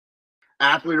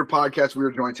Athletor Podcast. We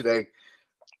are joined today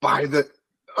by the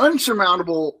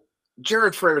unsurmountable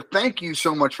Jared Frayer. Thank you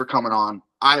so much for coming on.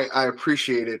 I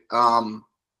appreciate it.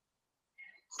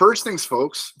 First things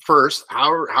folks, first,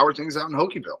 how are things out in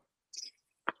Hokieville?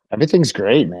 Everything's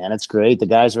great, man. It's great. The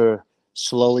guys are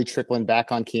slowly trickling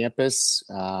back on campus.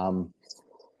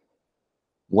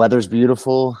 Weather's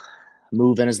beautiful.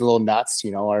 Move-in is a little nuts.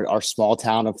 You know, our small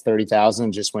town of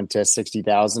 30,000 just went to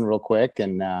 60,000 real quick.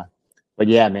 And but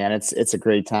yeah, man, it's a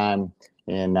great time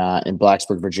in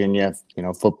Blacksburg, Virginia. You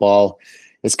know, football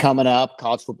is coming up.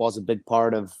 College football is a big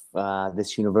part of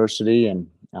this university, and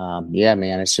yeah,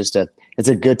 man, it's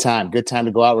a good time. Good time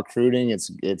to go out recruiting.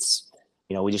 It's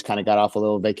you know, we just kind of got off a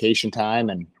little vacation time,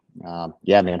 and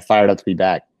yeah, man, fired up to be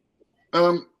back.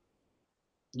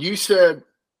 You said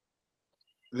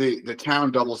the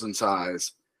town doubles in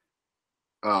size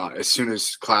as soon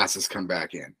as classes come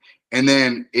back in, and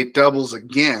then it doubles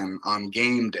again on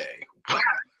game day.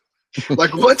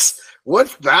 Like,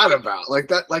 what's that about? Like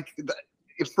that,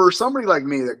 if for somebody like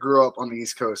me that grew up on the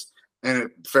East Coast in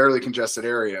a fairly congested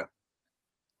area,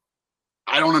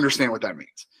 I don't understand what that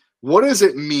means. What does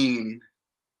it mean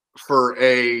for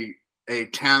a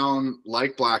town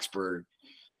like Blacksburg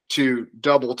to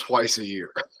double twice a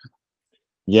year?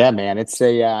 Yeah, man, it's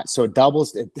so it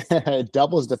doubles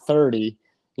to 30,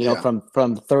 you know,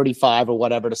 from 35 or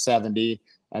whatever to 70,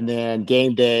 and then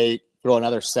game day throw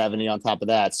another 70 on top of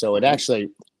that. So it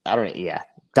actually, I don't know, yeah,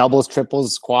 doubles,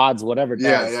 triples, quads, whatever it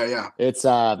does. Yeah. It's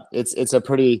a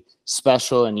pretty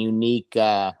special and unique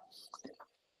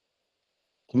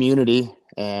community,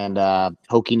 and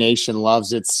Hokie Nation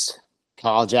loves its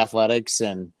college athletics,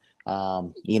 and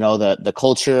you know, the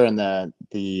culture and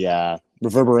the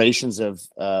reverberations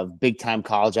of big time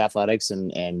college athletics,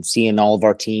 and seeing all of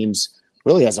our teams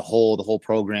really as a whole, the whole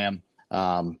program,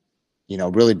 you know,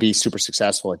 really be super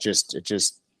successful. It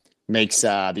just makes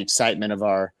the excitement of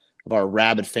our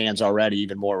rabid fans already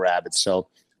even more rabid. So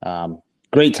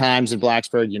great times in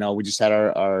Blacksburg. You know, we just had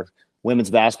our women's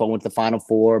basketball went to the Final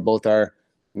Four, both our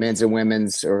men's and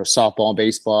women's, or softball and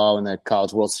baseball in the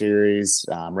College World Series.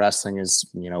 Wrestling is,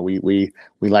 you know, we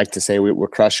like to say we're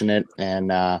crushing it. And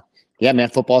yeah, man,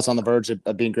 football's on the verge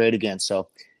of being great again. So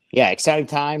yeah, exciting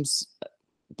times.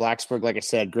 Blacksburg, like I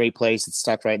said, great place. It's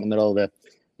stuck right in the middle of the,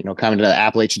 you know, coming to the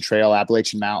Appalachian Trail,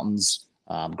 Appalachian Mountains.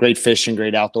 Great fishing,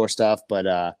 great outdoor stuff.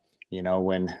 But you know,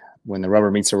 when the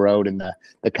rubber meets the road in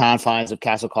the confines of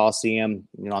Castle Coliseum,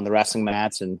 you know, on the wrestling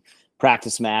mats and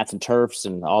practice mats and turfs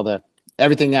and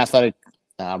everything athletic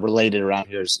related around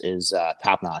here is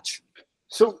top notch.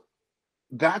 So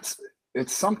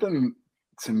it's something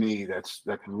to me that's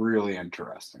really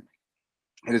interesting.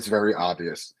 It is very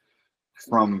obvious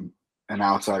from an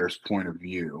outsider's point of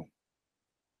view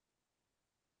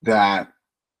that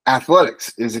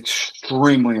athletics is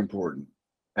extremely important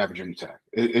at Virginia Tech.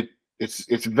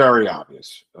 It's very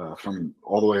obvious from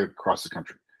all the way across the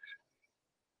country.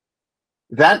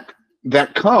 That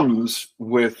comes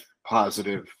with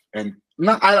positive and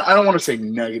not, I don't want to say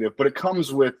negative, but it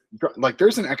comes with, like,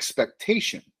 there's an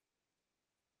expectation,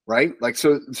 right? Like,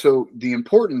 so the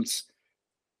importance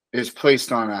is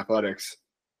placed on athletics,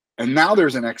 and now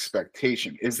there's an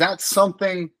expectation. Is that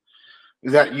something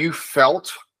that you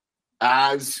felt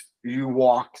as you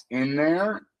walked in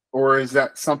there, or is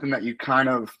that something that you kind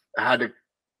of had to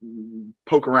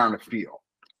poke around to feel?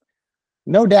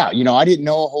 No doubt. You know, I didn't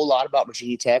know a whole lot about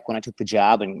Virginia Tech when I took the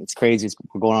job, and it's crazy.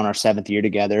 We're going on our 7th year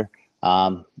together.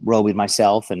 Roby,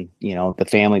 myself, and, you know, the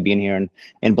family being here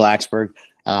in Blacksburg.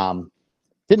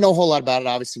 Didn't know a whole lot about it.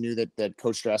 Obviously knew that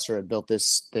Coach Dresser had built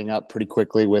this thing up pretty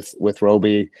quickly with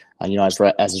Roby, you know,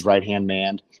 as his right-hand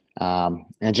man.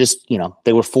 And just, you know,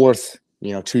 they were 4th,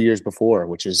 you know, 2 years before,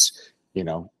 which is, you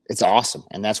know, it's awesome.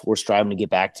 And that's what we're striving to get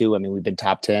back to. I mean, we've been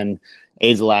top 10,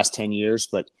 8 of the last 10 years,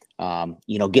 but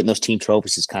you know, getting those team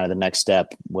trophies is kind of the next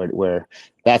step where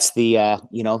that's the,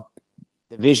 you know,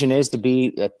 the vision is to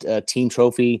be a team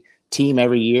trophy team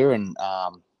every year. And,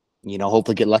 you know,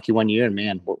 hopefully get lucky one year, and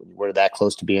man, we're that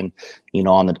close to being, you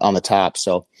know, on the top.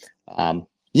 So,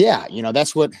 yeah, you know,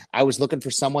 that's what I was looking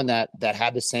for, someone that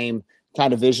had the same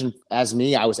kind of vision as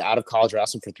me. I was out of college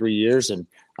wrestling for 3 years, and,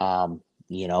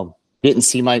 you know, didn't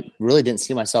see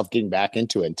myself getting back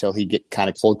into it until he kind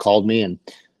of cold called me,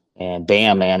 and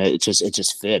bam, man, it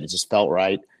just fit. It just felt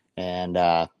right. And,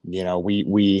 you know,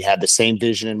 we had the same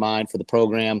vision in mind for the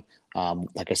program.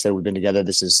 Like I said, we've been together.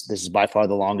 This is by far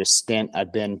the longest stint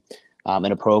I've been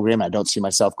in a program. I don't see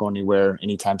myself going anywhere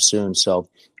anytime soon. So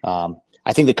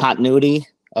I think the continuity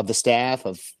of the staff,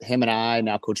 of him and I,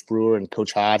 now Coach Brewer and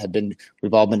Coach Hod,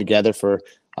 we've all been together for,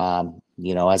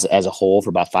 you know, as a whole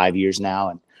for about 5 years now.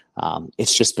 And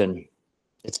it's just been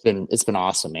It's been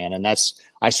awesome, man. And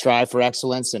I strive for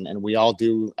excellence, and we all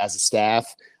do as a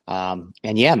staff. And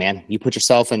yeah, man, you put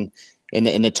yourself in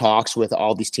the talks with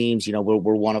all these teams. You know,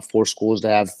 we're one of 4 schools to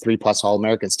have 3+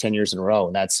 All-Americans 10 years in a row.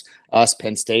 And that's us,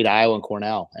 Penn State, Iowa, and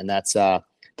Cornell. And that's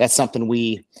something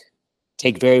we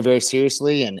take very, very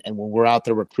seriously. And when we're out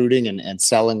there recruiting and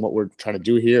selling what we're trying to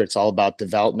do here, it's all about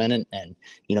development. And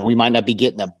you know, we might not be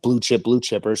getting the blue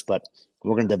chippers, but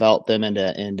we're going to develop them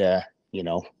into you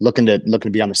know, looking to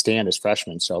be on the stand as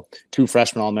freshmen. So 2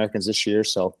 freshman All-Americans this year.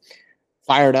 So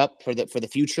fired up for the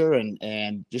future,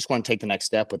 and just want to take the next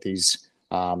step with these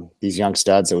young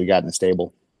studs that we got in the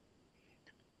stable.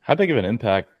 How big of an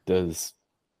impact does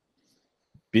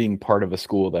being part of a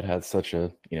school that has such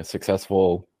a, you know,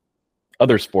 successful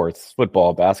other sports,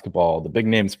 football, basketball, the big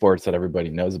name sports that everybody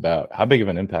knows about, how big of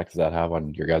an impact does that have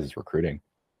on your guys' recruiting?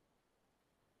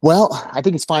 Well, I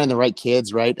think it's finding the right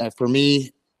kids, right? For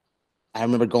me, I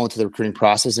remember going through the recruiting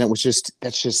process, and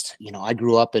that's just, you know, I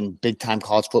grew up in big time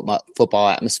college football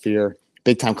atmosphere,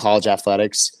 big time college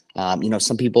athletics. You know,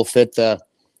 some people fit the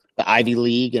Ivy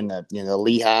League and the, you know,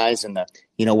 the Lehighs and the,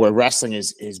 you know, where wrestling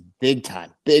is big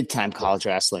time college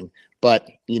wrestling. But,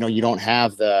 you know, you don't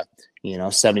have the, you know,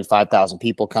 75,000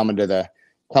 people coming to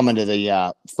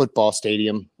the football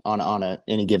stadium on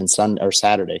any given Sunday or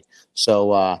Saturday.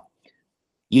 So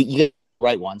you get the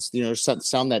right ones. You know, there's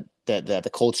some that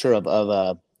the culture of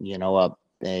a you know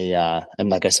and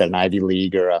like I said, an Ivy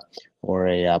League or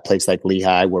a place like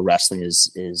Lehigh where wrestling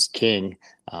is king.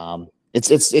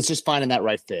 It's just finding that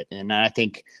right fit, and I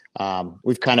think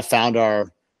we've kind of found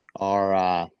our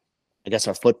I guess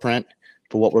our footprint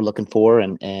for what we're looking for,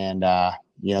 and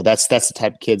you know, that's the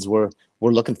type of kids we're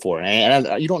looking for,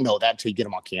 and you don't know that until you get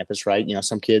them on campus, right? You know,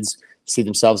 some kids see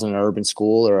themselves in an urban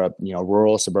school or a, you know,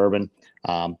 rural, suburban,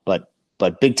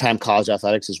 but big time college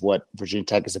athletics is what Virginia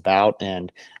Tech is about,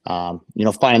 and you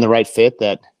know, finding the right fit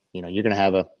that, you know, you're going to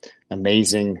have an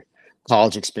amazing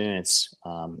college experience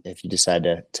if you decide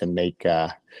to make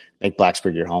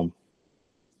Blacksburg your home.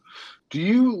 Do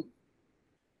you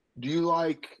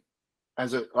like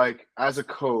as a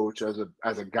coach,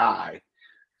 as a guy,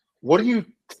 what do you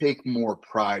take more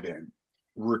pride in,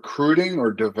 recruiting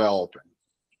or developing?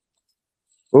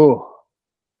 Oh,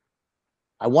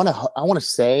 I want to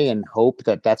say and hope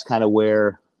that that's kind of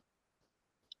where,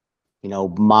 you know,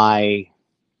 my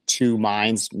 2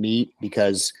 minds meet,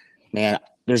 because, man,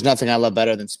 there's nothing I love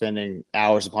better than spending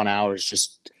hours upon hours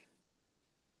just,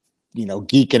 you know,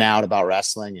 geeking out about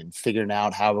wrestling and figuring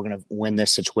out how we're going to win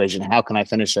this situation. How can I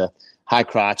finish a high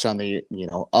crotch on the, you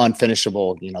know,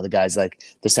 unfinishable, you know, the guys like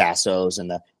the Sassos and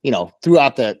the, you know,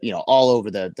 throughout the, you know, all over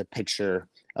the picture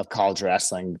of college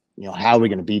wrestling. You know, how are we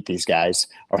going to beat these guys,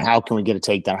 or how can we get a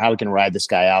takedown? How we can ride this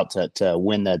guy out to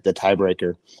win the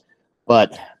tiebreaker.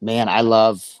 But man, I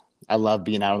love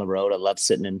being out on the road. I love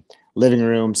sitting in living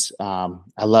rooms.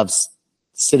 I love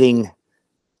sitting,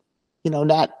 you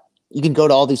know, you can go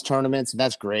to all these tournaments and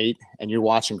that's great, and you're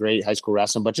watching great high school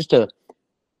wrestling, but just to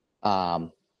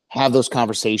have those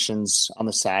conversations on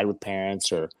the side with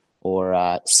parents,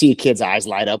 or see a kid's eyes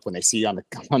light up when they see you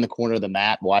on the corner of the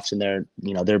mat watching their,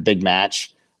 you know, their big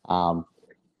match.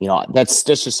 You know, that's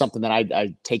just something that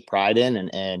I take pride in,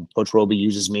 and Coach Roby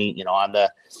uses me. You know,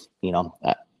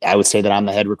 I would say that I'm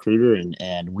the head recruiter,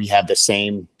 and we have the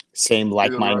same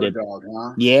like-minded. Dog,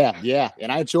 huh? Yeah,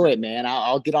 and I enjoy it, man.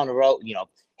 I'll get on the road. You know,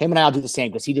 him and I'll do the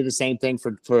same, because he did the same thing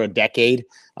for a decade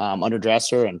under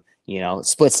Dresser, and, you know,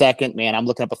 split second, man, I'm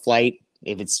looking up a flight.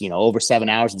 If it's, you know, over 7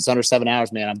 hours, if it's under 7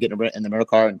 hours, man, I'm getting in the rental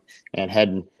car and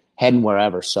heading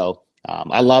wherever. So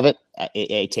I love it.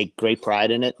 I take great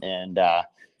pride in it, and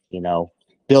you know,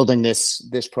 building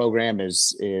this program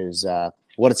is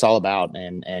what it's all about,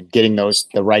 and getting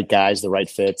the right guys, the right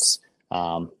fits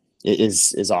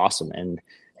is awesome. And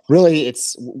really, I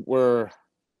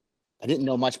didn't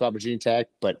know much about Virginia Tech,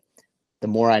 but the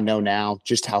more I know now,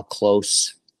 just how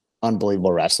close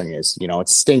unbelievable wrestling is. You know, it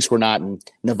stinks we're not in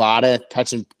Nevada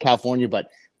touching California, but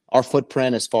our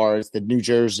footprint as far as the New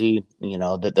Jersey, you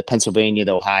know, the Pennsylvania,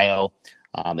 the Ohio,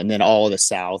 and then all of the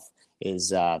South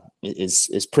is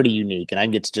pretty unique. And I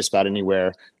can get to just about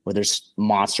anywhere where there's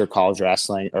monster college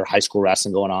wrestling or high school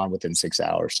wrestling going on within 6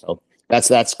 hours. So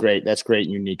that's great. That's great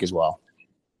and unique as well.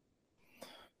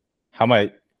 How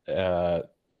might a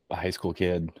high school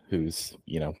kid who's,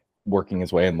 you know, working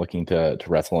his way and looking to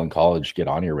wrestle in college get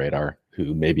on your radar,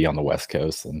 who may be on the West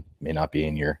Coast and may not be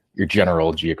in your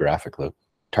general geographic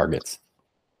targets?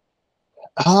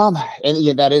 And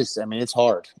yeah, that is, I mean, it's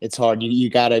hard. You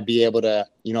got to be able to,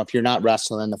 you know, if you're not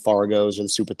wrestling the Fargos or the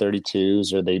Super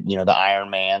 32s or the, you know, the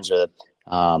Ironmans or,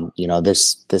 you know,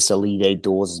 this Elite 8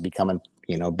 duels is becoming,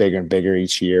 bigger and bigger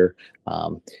each year.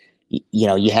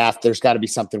 There's got to be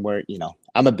something where,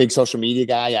 I'm a big social media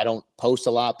guy. I don't post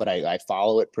a lot, but I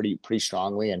follow it pretty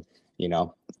strongly. And,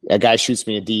 a guy shoots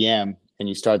me a DM and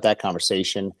you start that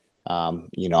conversation. I'm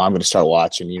going to start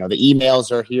watching, the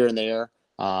emails are here and there.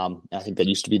 I think that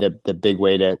used to be the big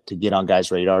way to get on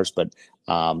guys' radars, but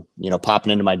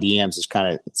popping into my DMs is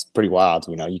it's pretty wild.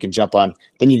 You can jump on,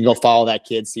 then you can go follow that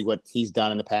kid, see what he's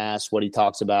done in the past, what he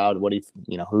talks about, what he,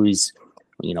 who he's,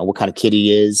 what kind of kid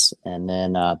he is. And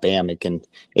then, bam, it can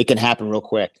happen real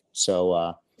quick.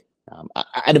 So,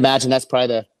 I'd imagine that's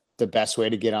probably the best way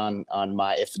to get on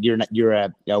my, if you're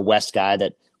a West guy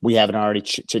that we haven't already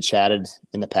chit-chatted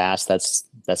in the past,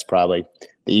 that's probably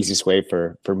the easiest way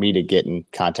for me to get in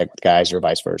contact with guys or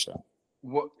vice versa.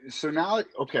 So now,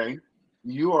 okay,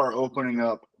 you are opening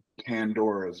up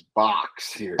Pandora's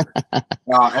box here.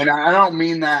 And I don't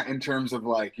mean that in terms of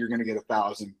like you're going to get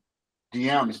 1,000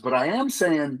 DMs, but I am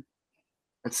saying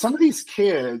that some of these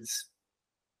kids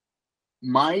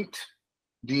might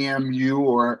DM you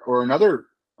or another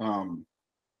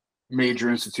major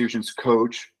institution's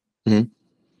coach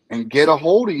and get a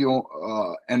hold of you,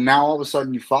 and now all of a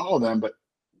sudden you follow them, but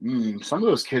some of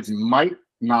those kids might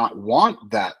not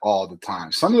want that all the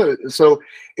time. So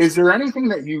is there anything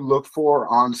that you look for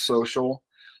on social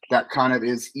that kind of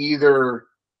is either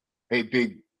a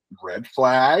big red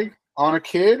flag on a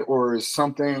kid, or is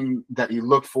something that you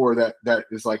look for that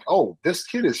is like, oh, this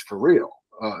kid is for real?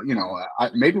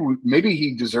 Maybe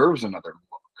he deserves another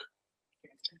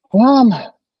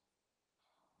look.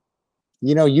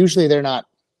 Usually they're not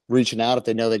reaching out if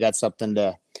they know they got something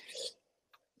to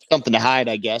hide,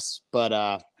 I guess.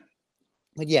 But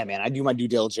yeah, man, I do my due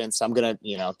diligence. I'm gonna,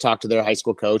 talk to their high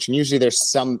school coach, and usually there's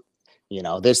some,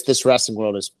 this wrestling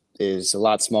world is a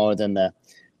lot smaller than the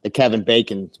Kevin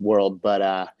Bacon world,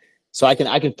 but so I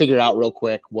can figure out real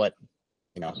quick what,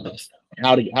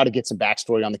 how to get some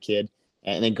backstory on the kid,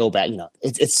 and then go back.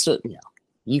 It's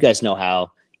you guys know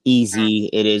how easy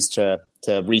it is to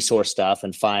resource stuff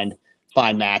and find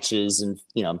matches, and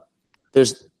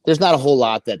there's not a whole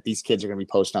lot that these kids are going to be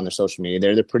posting on their social media.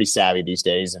 They're pretty savvy these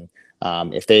days, and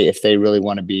if they really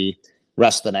want to be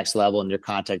wrestle the next level, and they're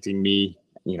contacting me,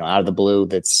 out of the blue,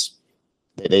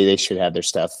 they should have their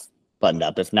stuff buttoned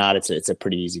up. If not, it's a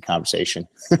pretty easy conversation.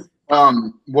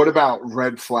 What about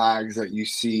red flags that you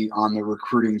see on the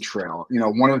recruiting trail?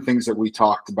 One of the things that we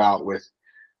talked about with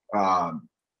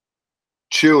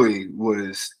Chewy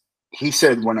was, he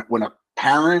said when a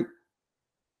parent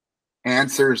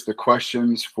answers the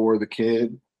questions for the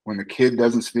kid, when the kid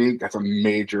doesn't speak, that's a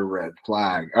major red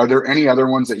flag. Are there any other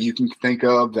ones that you can think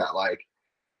of that like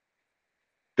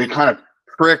they kind of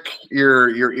prick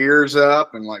your ears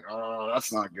up and like, oh,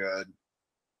 that's not good?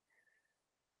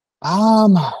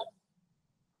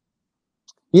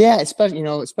 Yeah,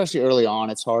 especially early on,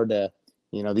 it's hard to,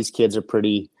 these kids are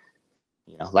pretty,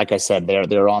 like I said,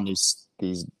 they're on these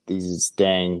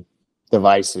dang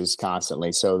devices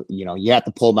constantly. So, you have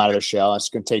to pull them out of their shell. It's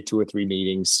going to take 2 or 3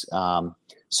 meetings.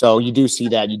 So you do see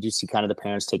that. You do see kind of the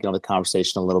parents taking over the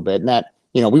conversation a little bit, and that,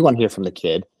 we want to hear from the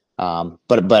kid.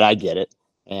 But I get it.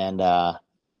 And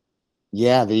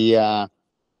yeah,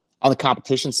 on the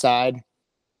competition side,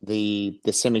 the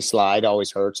semi slide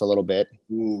always hurts a little bit.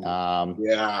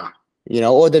 Yeah.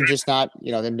 Or they're just not,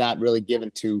 they're not really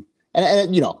given to,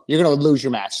 and you're going to lose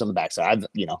your matches on the backside.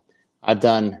 I've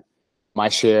done my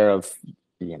share of,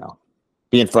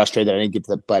 being frustrated that I didn't get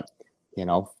to but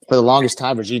for the longest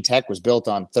time, Virginia Tech was built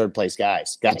on third place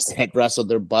guys that wrestled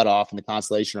their butt off in the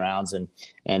consolation rounds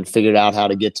and figured out how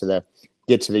to get to the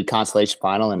consolation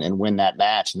final and win that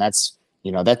match. And that's,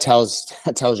 that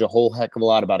tells you a whole heck of a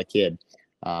lot about a kid.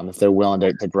 If they're willing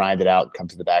to grind it out and come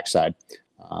to the backside.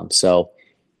 So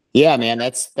yeah, man,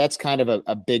 that's kind of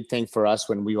a big thing for us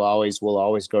when we'll always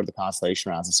go to the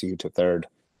consolation rounds and see who took third.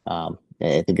 I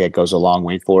think that goes a long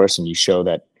way for us, and you show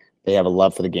that they have a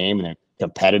love for the game and they're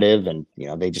competitive, and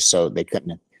they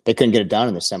couldn't get it done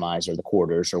in the semis or the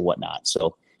quarters or whatnot.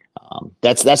 So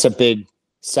that's a big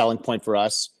selling point for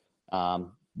us,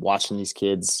 watching these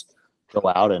kids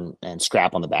go out and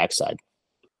scrap on the backside.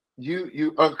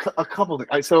 A couple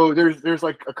of, so there's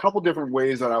like a couple different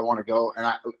ways that I want to go,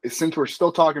 and since we're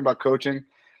still talking about coaching,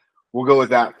 we'll go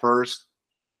with that first.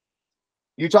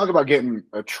 You talk about getting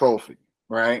a trophy,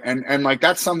 right? And like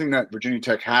that's something that Virginia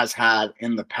Tech has had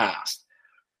in the past,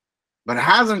 but it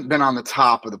hasn't been on the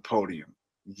top of the podium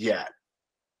yet.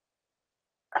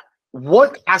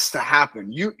 What has to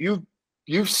happen?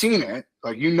 You've seen it,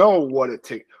 like what it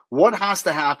takes. What has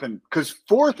to happen? Because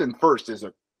 4th and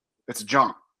 1st it's a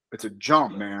jump. It's a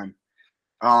jump, man.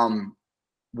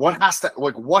 What has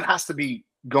to be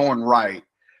going right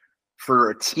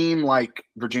for a team like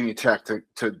Virginia Tech to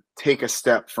take a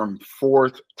step from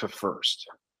fourth to first?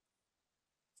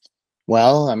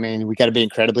 Well, I mean, we got to be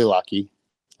incredibly lucky.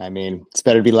 I mean, it's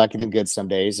better to be lucky than good some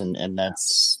days, and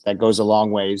that goes a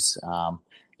long ways. A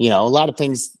lot of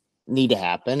things need to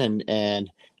happen,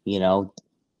 and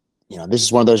this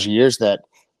is one of those years that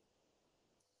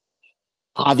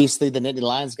obviously the Nittany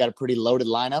Lions got a pretty loaded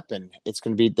lineup, and they're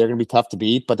going to be tough to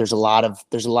beat. But there's a lot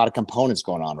of components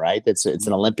going on, right? It's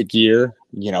an Olympic year.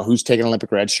 Who's taking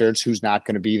Olympic red shirts? Who's not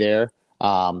going to be there?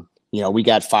 We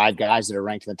got 5 guys that are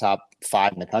ranked in the top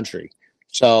 5 in the country.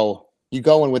 So you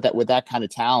go in with that kind of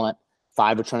talent,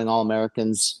 5 returning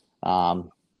All-Americans.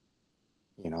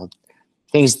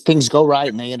 Things go right,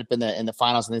 and they end up in the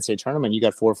finals in the NCAA tournament. You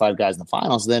got 4 or 5 guys in the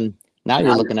finals. Then now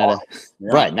you're looking at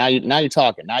right now. You're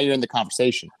talking. Now you're in the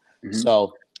conversation. Mm-hmm.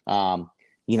 So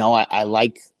I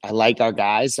like our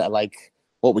guys. I like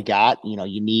what we got.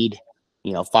 You need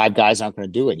 5 guys aren't going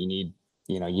to do it. You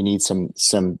need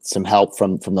some help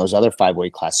from those other 5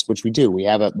 weight classes, which we do. We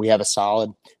have a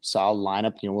solid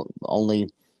lineup. Only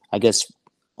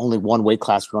 1 weight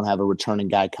class we don't have a returning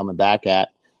guy coming back at.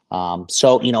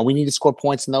 So we need to score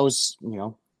points, and those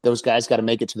guys got to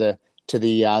make it to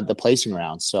the placing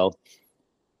round. So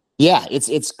yeah,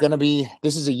 it's going to be,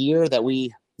 this is a year that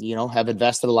we have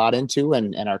invested a lot into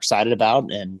and are excited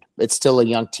about, and it's still a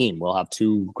young team. We'll have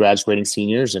 2 graduating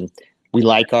seniors, and we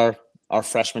like our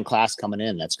freshman class coming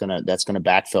in. That's gonna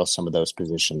backfill some of those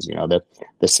positions. The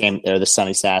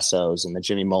Sonny Sassos and the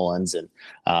Jimmy Mullins and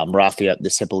Rafael.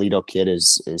 This Hippolito kid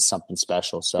is something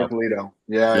special. So Hippolito,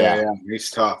 yeah, he's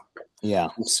tough. Yeah.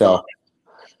 So,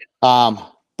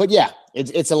 but yeah,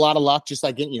 it's a lot of luck. Just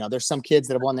like there's some kids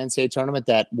that have won the NCAA tournament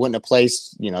that wouldn't have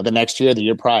placed the next year, the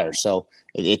year prior. So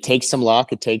it takes some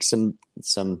luck. It takes some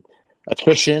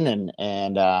attrition,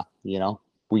 and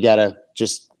we gotta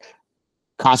just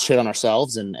concentrate on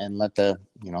ourselves and let the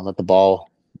ball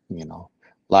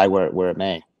lie where it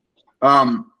may.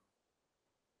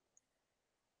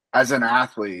 As an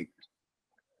athlete,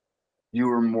 you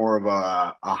were more of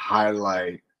a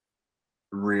highlight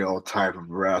reel type of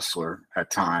wrestler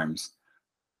at times.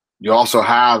 You also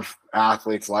have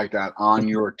athletes like that on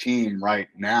your team right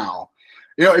now.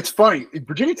 It's funny.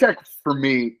 Virginia Tech, for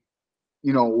me,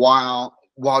 while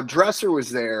Dresser was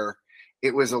there,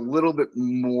 it was a little bit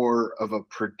more of a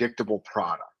predictable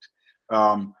product.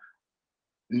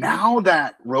 Now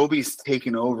that Roby's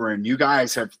taken over and you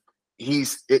guys have,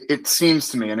 it seems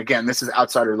to me, and again, this is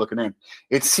outsider looking in,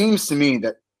 it seems to me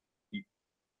that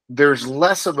there's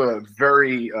less of a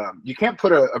very, you can't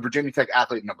put a Virginia Tech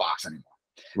athlete in a box anymore.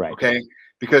 Right. Okay.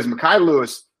 Because Mekhi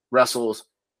Lewis wrestles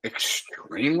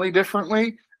extremely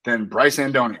differently than Bryce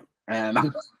Andonian. And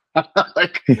I'm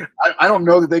like, I don't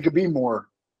know that they could be more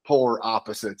polar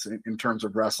opposites in terms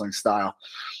of wrestling style.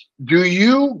 Do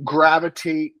you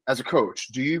gravitate, as a coach,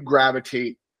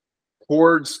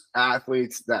 towards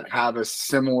athletes that have a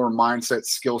similar mindset,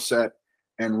 skill set,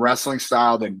 and wrestling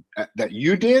style that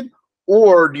you did?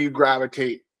 Or do you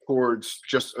gravitate towards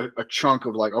just a chunk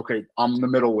of like, okay, I'm the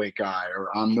middleweight guy, or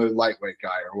I'm the lightweight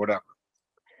guy, or whatever?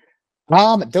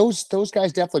 Those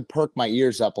guys definitely perk my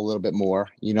ears up a little bit more.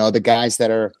 The guys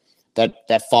that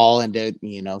fall into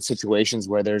situations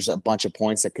where there's a bunch of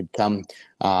points that could come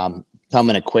in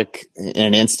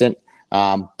an instant.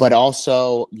 But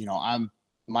also,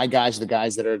 my guys are the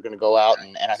guys that are going to go out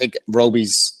and I think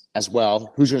Roby's as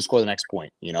well. Who's going to score the next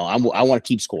point? I want to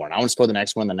keep scoring. I want to score the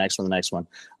next one, the next one, the next one.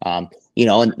 And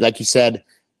like you said,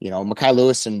 Mekhi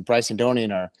Lewis and Bryce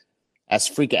Andonian are as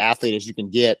freak athlete as you can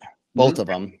get, both of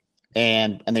them.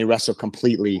 And they wrestle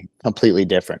completely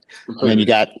different. And then you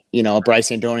got,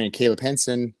 Bryce Andonian and Caleb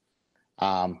Henson,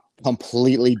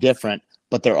 completely different,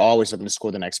 but they're always looking to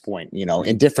score the next point,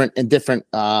 in different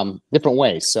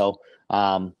ways. So,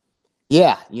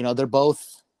 they're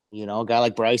both, a guy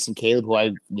like Bryce and Caleb, who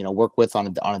I, work with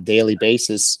on a daily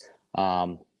basis,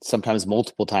 sometimes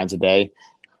multiple times a day.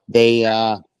 They,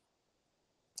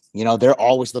 they're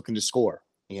always looking to score,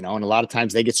 and a lot of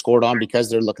times they get scored on because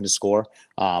they're looking to score.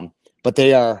 But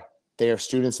they are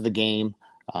students of the game.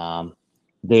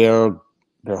 Their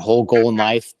whole goal in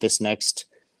life this next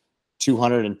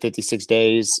 256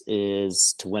 days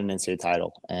is to win an NCAA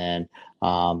title, and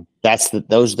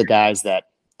those are the guys that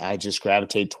I just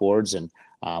gravitate towards. And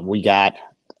we have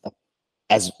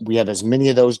as many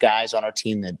of those guys on our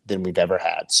team than we've ever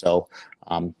had. So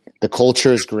the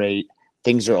culture is great.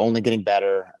 Things are only getting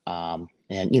better, and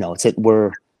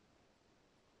we're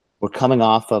coming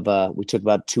off of we took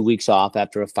about 2 weeks off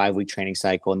after a 5-week training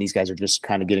cycle, and these guys are just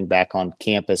kind of getting back on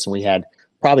campus. And we had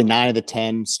probably 9 of the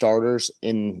 10 starters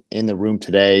in the room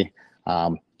today,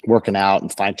 working out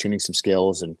and fine tuning some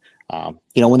skills. And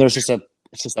When there's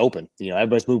it's just open,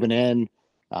 everybody's moving in,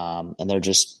 and they're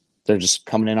just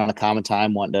coming in on a common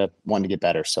time, wanting to get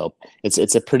better. So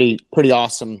it's a pretty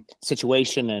awesome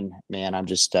situation. And man, I'm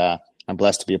just, I'm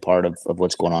blessed to be a part of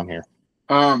what's going on here.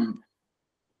 I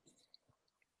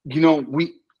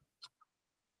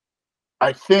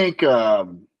think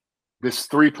this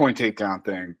 3-point takedown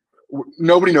thing,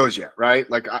 nobody knows yet, right?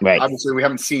 Like, right. Obviously we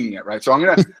haven't seen it yet, right? So I'm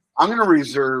gonna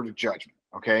reserve judgment.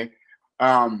 Okay.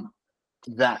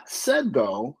 That said,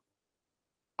 though,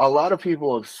 a lot of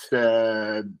people have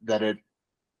said that it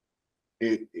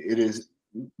is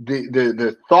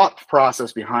the thought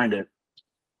process behind it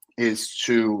is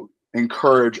to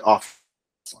encourage off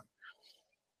wrestling.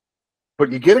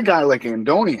 But you get a guy like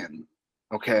Andonian,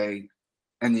 okay,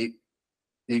 and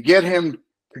you get him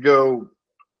to go,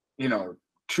 2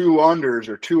 unders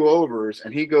or 2 overs,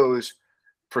 and he goes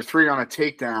for 3 on a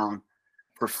takedown,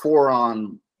 for 4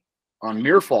 on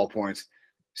near fall points.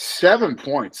 7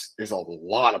 points is a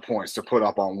lot of points to put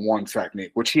up on one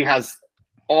technique, which he has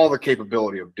all the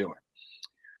capability of doing.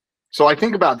 So I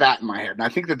think about that in my head, and I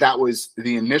think that was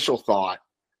the initial thought,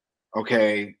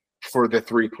 okay, for the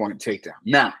 3-point takedown.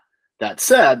 Now, that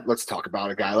said, let's talk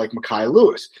about a guy like Mekhi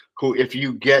Lewis, who, if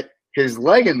you get his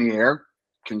leg in the air,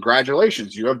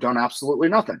 congratulations, you have done absolutely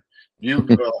nothing. You've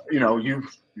you've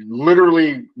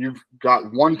got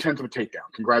 1/10 of a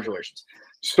takedown. Congratulations.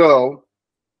 So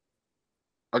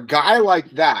a guy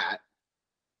like that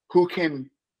who can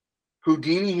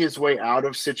Houdini his way out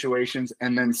of situations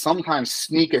and then sometimes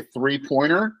sneak a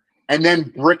 3-pointer and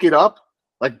then brick it up.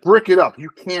 You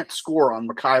can't score on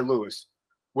Mekhi Lewis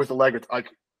with a leg.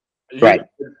 Right.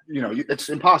 It's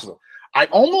impossible. I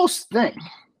almost think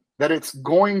that it's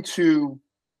going to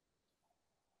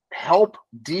help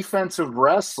defensive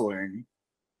wrestling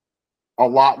a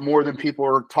lot more than people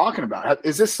are talking about.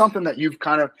 Is this something that you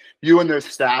and the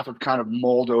staff have kind of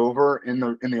mulled over in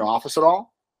the office at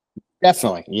all?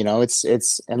 Definitely.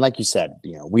 It's and like you said,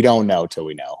 we don't know till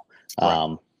we know.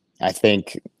 Right. I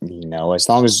think, as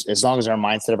long as our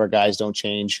mindset of our guys don't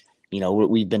change,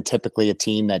 we've been typically a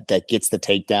team that gets the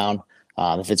takedown.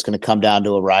 If it's going to come down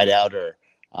to a ride out or,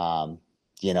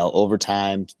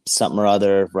 overtime, something or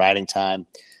other, riding time,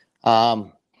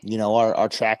 our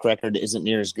track record isn't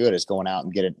near as good as going out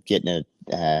and getting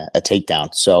a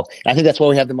takedown. So I think that's why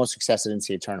we have the most success at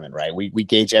NCAA tournament, right? We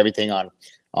gauge everything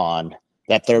on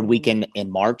that third weekend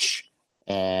in March.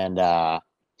 And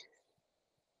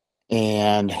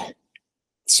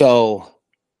so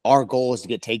our goal is to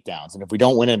get takedowns. And if we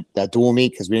don't win a dual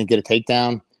meet because we didn't get a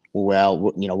takedown, well,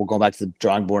 we're going back to the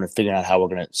drawing board and figuring out how we're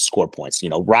going to score points,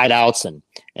 ride outs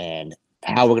and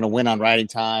how we're going to win on riding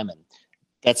time. And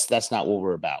that's not what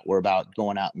we're about. We're about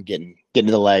going out and getting to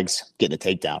the legs, getting a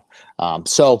takedown.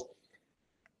 So,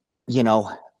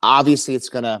 obviously it's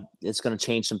gonna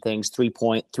change some things.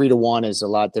 3-1 is a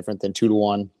lot different than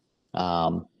 2-1.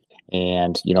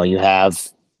 And you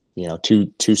have,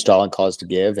 two stalling calls to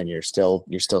give and you're still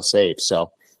safe.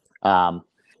 So,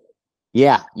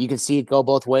 yeah, you can see it go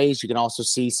both ways. You can also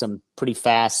see some pretty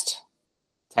fast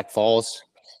tech falls,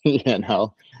 Yeah,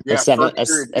 first period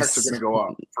techs are going to go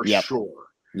up for sure.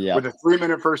 Yeah. With a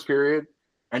 3-minute first period,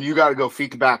 and you got to go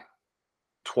feet to back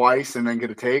twice and then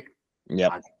get a take.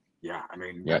 Yep.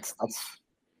 That's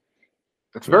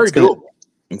very doable.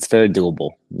 It's very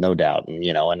doable, no doubt.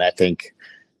 And I think,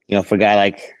 for a guy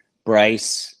like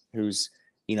Bryce, who's,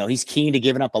 he's keen to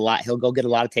giving up a lot. He'll go get a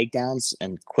lot of takedowns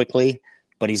and quickly,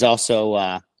 but he's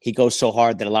also, he goes so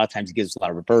hard that a lot of times he gives a lot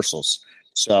of reversals.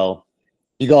 So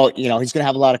he's going to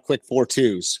have a lot of quick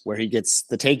 4-2s where he gets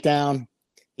the takedown,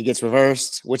 he gets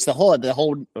reversed, which the whole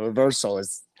reversal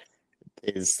is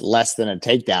less than a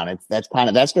takedown. That's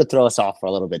going to throw us off for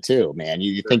a little bit too, man.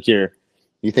 You think you're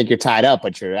tied up,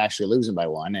 but you're actually losing by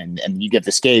 1, and you get the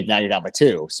escape. Now you're down by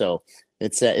 2. So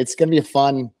it's going to be a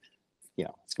fun.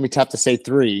 It's going to be tough to say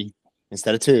 3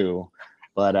 instead of 2,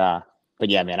 but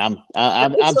yeah, man, I'm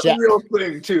a real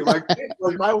thing too. Like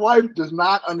my wife does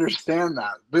not understand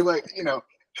that. Be like,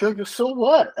 she's like, so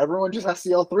what? Everyone just has to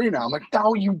yell 3 now. I'm like,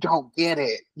 no, you don't get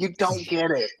it. You don't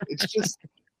get it. It's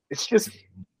just,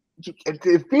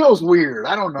 it feels weird.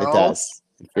 I don't know. It does.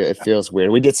 It feels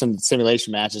weird. We did some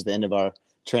simulation matches at the end of our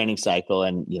training cycle,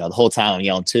 and the whole time I'm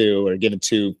yelling 2 or giving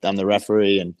 2. I'm the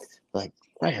referee, and like,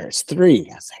 Frayer, it's 3.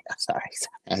 I was like, I'm sorry.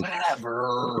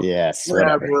 Whatever. Yes,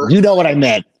 whatever. You know what I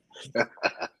meant.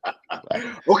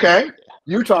 Okay,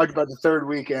 you talked about the third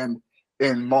weekend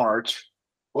in March.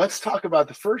 Let's talk about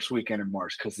the first weekend in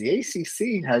March, because the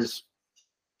ACC has,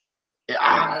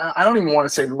 I don't even want to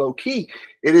say low key,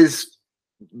 it is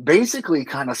basically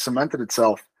kind of cemented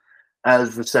itself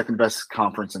as the second best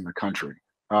conference in the country.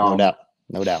 No doubt.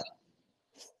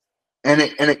 And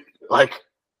it like,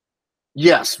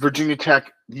 yes, Virginia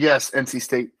Tech, yes, NC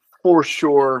State, for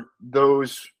sure.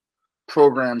 Those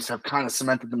programs have kind of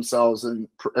cemented themselves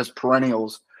as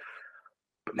perennials.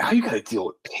 But now you got to deal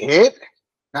with Pitt.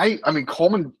 Now,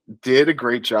 Coleman did a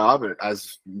great job,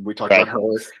 as we talked about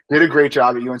earlier. Did a great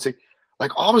job at UNC.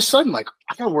 Like, all of a sudden, like,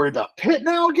 I got to worry about Pitt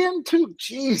now again, too.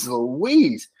 Jeez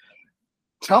Louise.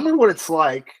 Tell me what it's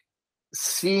like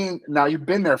seeing – now, you've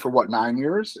been there for, what, 9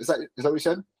 years? Is that what you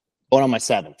said? Going on my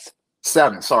seventh.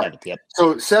 Seven, sorry. Seventh, yep.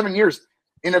 So 7 years.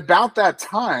 In about that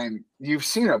time, you've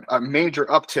seen a major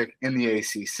uptick in the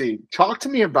ACC. Talk to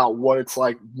me about what it's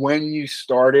like when you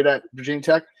started at Virginia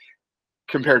Tech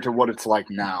compared to what it's like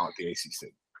now at the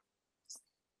ACC.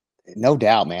 No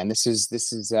doubt, man. This is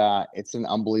it's an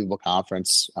unbelievable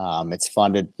conference. It's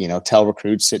fun to, tell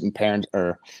recruits, sit in parent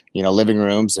or, living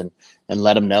rooms and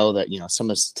let them know that, some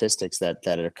of the statistics that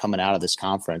are coming out of this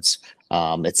conference.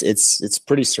 It's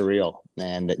pretty surreal.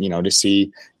 And, to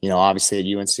see, obviously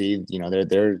at UNC,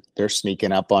 they're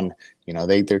sneaking up on,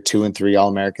 they're 2 and 3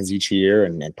 All-Americans each year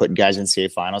and putting guys in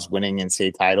NCAA finals, winning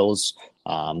NCAA titles.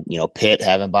 Pitt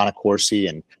having Bonacorsi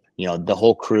and, the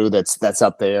whole crew that's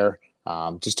up there.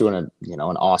 Just doing an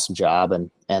awesome job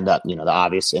and the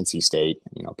obvious NC State,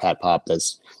 Pat Pop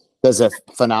does a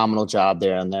phenomenal job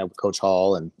there and there with Coach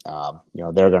Hall and,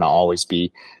 they're going to always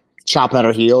be chopping at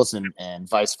our heels and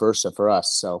vice versa for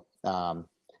us. So,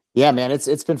 yeah, man,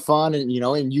 it's been fun. And,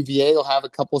 in UVA, they'll have a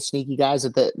couple of sneaky guys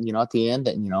at the end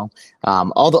and,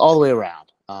 all the way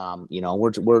around.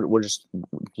 We're just,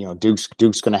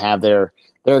 Duke's going to have their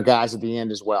guys at the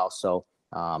end as well. So,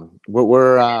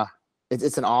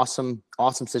 it's an awesome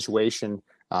situation.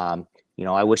 I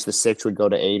wish the 6 would go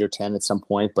to 8 or 10 at some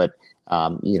point, but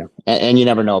and you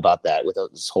never know about that with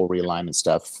this whole realignment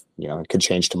stuff. It could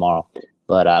change tomorrow.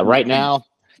 But right now,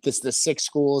 the 6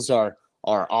 schools are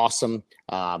awesome.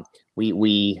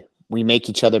 We make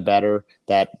each other better.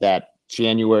 That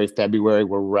January, February,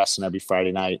 we're wrestling every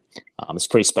Friday night. It's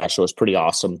pretty special. It's pretty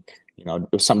awesome. It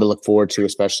was something to look forward to,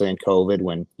 especially in COVID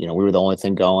when we were the only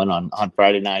thing going on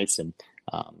Friday nights and.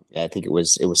 I think it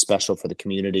was special for the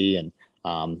community and,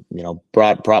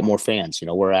 brought more fans.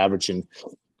 We're averaging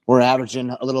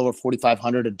a little over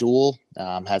 4,500 a duel,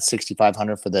 had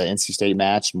 6,500 for the NC State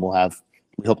match. And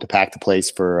we hope to pack the place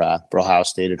for Ohio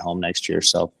State at home next year.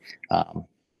 So,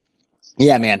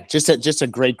 yeah, man, just a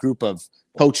great group of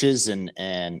coaches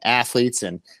and athletes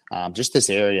and, just this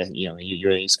area,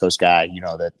 you're an East Coast guy,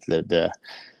 that the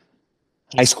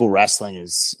high school wrestling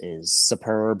is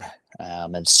superb.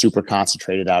 And super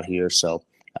concentrated out here. So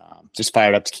just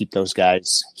fired up to keep those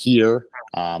guys here,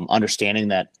 understanding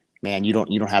that, man, you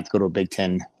don't have to go to a Big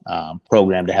Ten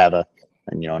program to have an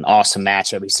awesome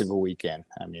match every single weekend.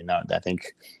 I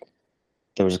think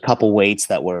there was a couple weights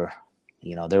that were,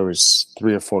 there was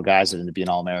 3 or 4 guys that ended up being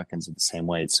All-Americans at the same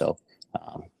weight. So,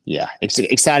 yeah,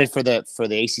 excited for the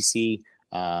ACC,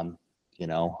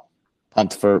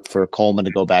 pumped for Coleman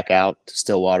to go back out to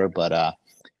Stillwater, but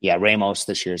yeah, Ramos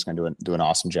this year is going to do an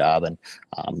awesome job, and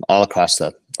all across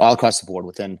the board.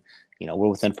 We're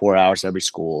within 4 hours of every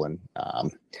school, and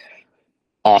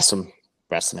awesome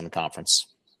wrestling in the conference.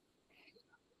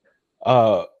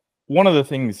 One of the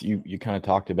things you kind of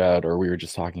talked about, or we were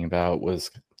just talking about,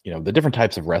 was the different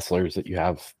types of wrestlers that you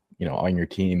have on your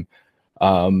team.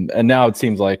 And now it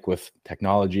seems like with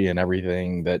technology and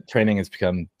everything that training has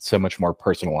become so much more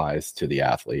personalized to the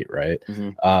athlete, right?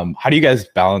 Mm-hmm. How do you guys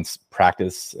balance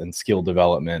practice and skill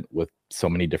development with so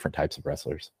many different types of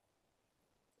wrestlers?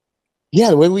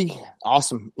 Yeah,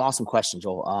 awesome question,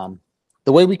 Joel.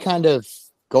 The way we kind of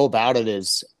go about it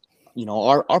is,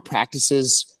 our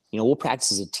practices, we'll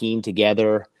practice as a team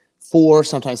together 4,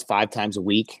 sometimes 5 times a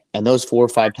week. And those 4 or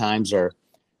 5 times are,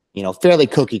 fairly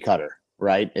cookie cutter.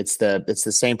 Right. It's the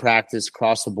same practice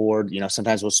across the board.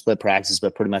 Sometimes we'll split practice,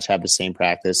 but pretty much have the same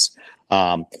practice,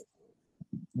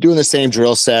 doing the same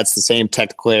drill sets, the same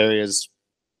technical areas,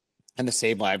 and the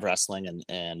same live wrestling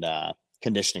and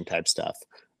conditioning type stuff.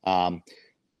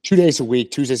 2 days a week,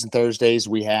 Tuesdays and Thursdays,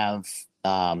 we have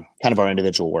kind of our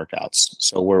individual workouts.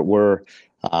 So we're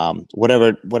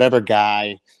whatever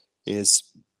guy is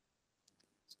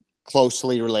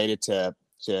closely related to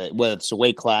whether it's a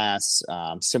weight class,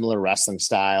 similar wrestling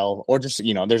style, or just,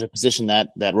 there's a position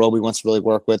that Roby wants to really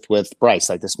work with Bryce.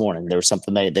 Like this morning, there was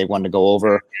something they wanted to go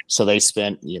over. So they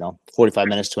spent, 45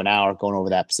 minutes to an hour going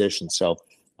over that position. So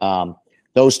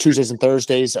those Tuesdays and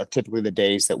Thursdays are typically the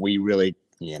days that we really,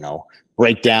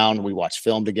 break down. We watch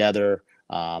film together,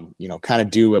 kind of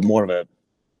do more of a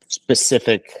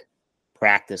specific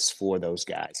practice for those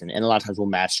guys. And a lot of times we'll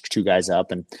match 2 guys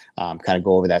up and kind of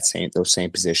go over those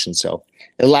same positions. So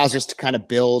it allows us to kind of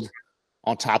build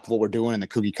on top of what we're doing in the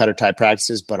cookie cutter type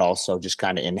practices, but also just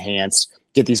kind of enhance,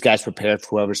 get these guys prepared for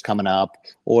whoever's coming up,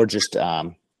 or just,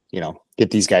 get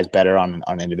these guys better on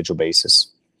an individual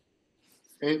basis.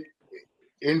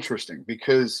 Interesting,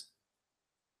 because,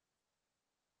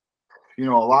 a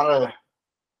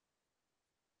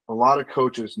lot of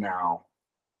coaches now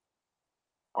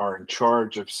are in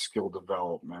charge of skill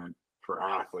development for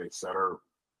athletes that are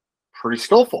pretty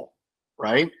skillful,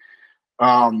 right?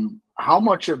 How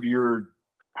much of your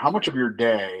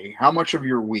day, how much of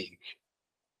your week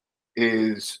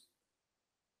is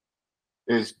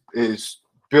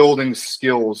building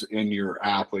skills in your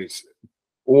athletes,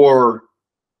 or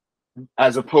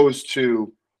as opposed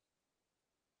to,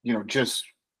 just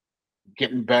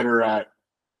getting better at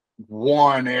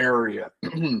one area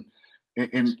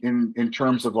in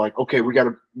terms of like, okay, we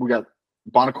got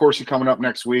Bonacorsi coming up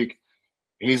next week.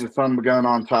 He's a thumb gun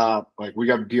on top. Like, we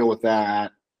got to deal with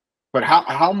that. But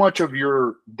how much of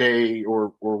your day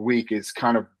or week is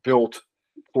kind of built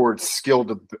towards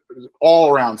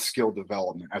all around skill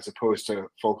development as opposed to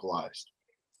focalized?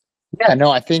 Yeah,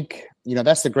 no, I think,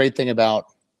 that's the great thing about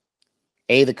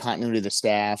the continuity of the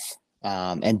staff,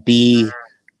 and B,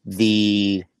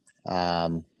 the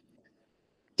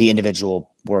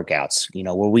individual workouts,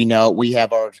 where we know we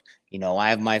have our, I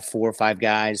have my 4 or 5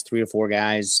 guys, 3 or 4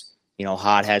 guys,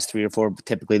 Hot has 3 or 4,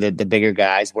 typically the bigger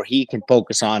guys, where he can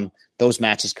focus on those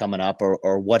matches coming up,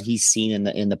 or what he's seen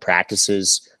in the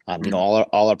practices. All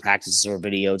our practices are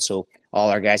videoed, so all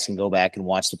our guys can go back and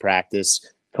watch the practice.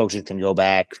 Coaches can go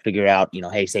back, figure out,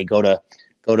 hey, say go to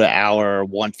hour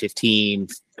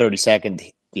 1:15, 30-second.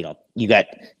 You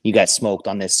got smoked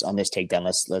on this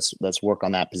takedown. Let's work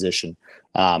on that position.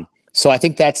 So I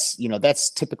think that's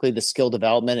typically the skill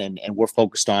development, and we're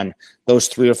focused on those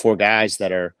 3 or 4 guys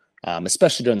that are,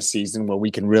 especially during the season, where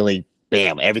we can really,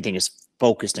 everything is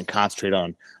focused and concentrate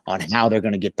on how they're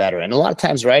going to get better. And a lot of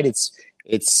times, right,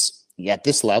 it's at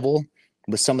this level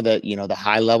with some of the, the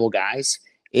high level guys,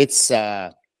 it's,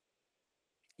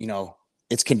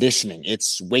 it's conditioning,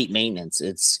 it's weight maintenance,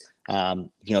 it's, some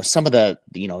of the,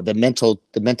 the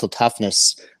mental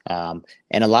toughness. And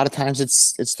a lot of times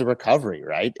it's the recovery,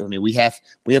 right? I mean, we have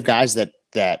guys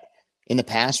that in the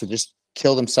past would just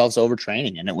kill themselves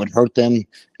overtraining, and it would hurt them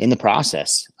in the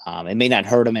process. It may not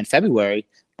hurt them in February,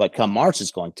 but come March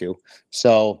it's going to.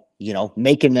 So,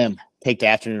 making them take the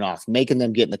afternoon off, making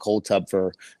them get in the cold tub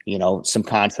for, some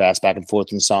contrast back and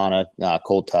forth in sauna,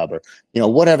 cold tub, or,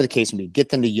 whatever the case may be, get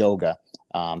them to yoga.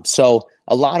 So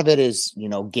a lot of it is,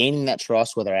 gaining that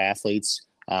trust with our athletes,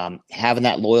 having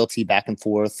that loyalty back and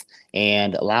forth,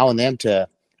 and allowing them to,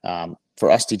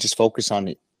 for us to just focus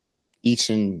on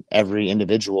each and every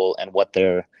individual and what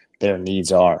their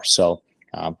needs are. So,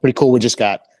 pretty cool. We just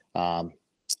got,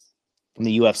 from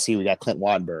the UFC, we got Clint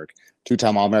Wattenberg,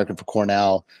 2-time All-American for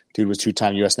Cornell. Dude was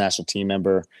 2-time U.S. national team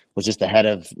member, was just the head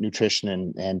of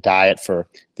nutrition and diet for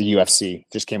the UFC.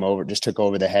 Just took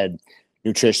over the head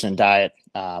nutrition and diet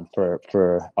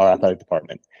for our athletic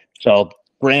department. So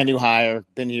brand new hire,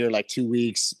 been here like 2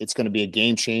 weeks. It's going to be a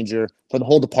game changer for the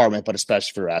whole department, but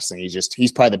especially for wrestling.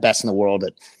 He's probably the best in the world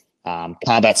at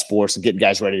combat sports and getting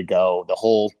guys ready to go. The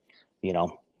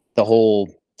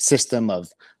whole system of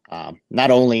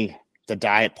not only the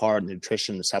diet part, the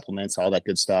nutrition, the supplements, all that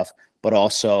good stuff, but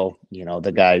also,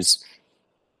 the guys,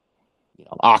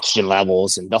 oxygen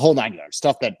levels and the whole 9 yards,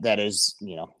 stuff that is,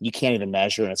 you can't even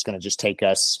measure. And it's going to just take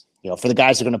us, for the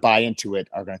guys that are going to buy into it,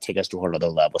 are going to take us to a whole other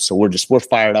level. So we're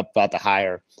fired up about the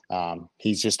hire.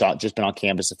 He's just been on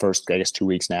campus the first, 2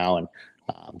 weeks now. And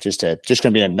just going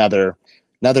to be another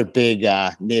big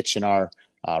niche in our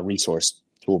resource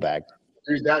tool bag.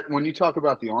 That when you talk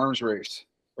about the arms race,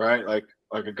 right? Like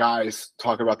a guys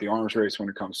talk about the arms race when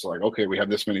it comes to like, okay, we have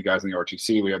this many guys in the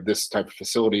RTC, we have this type of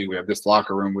facility, we have this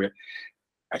locker room.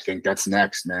 I think that's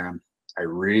next, man. I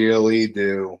really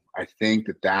do. I think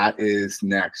that is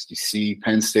next. You see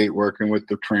Penn State working with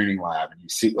the training lab, and you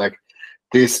see like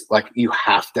this, like you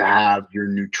have to have your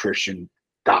nutrition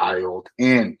dialed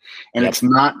in. And It's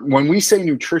not, when we say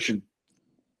nutrition,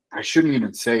 I shouldn't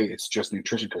even say it's just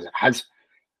nutrition, because it has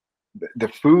the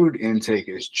food intake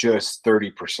is just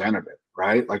 30% of it,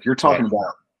 right? Like you're talking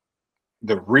about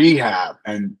the rehab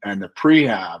and the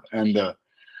prehab and the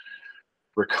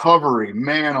recovery.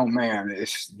 Man, oh man,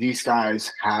 these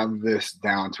guys have this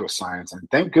down to a science. And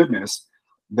thank goodness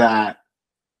that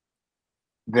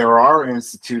there are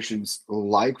institutions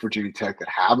like Virginia Tech that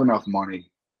have enough money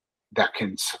that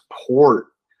can support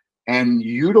and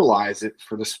utilize it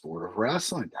for the sport of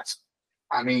wrestling.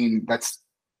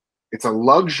 It's a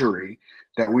luxury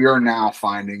that we are now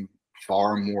finding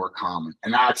far more common.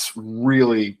 And that's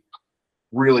really,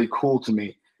 really cool to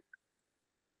me.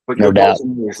 But No your doubt.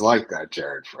 cousin is like that,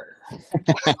 Jared Frayer.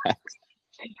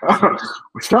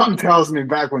 Something tells me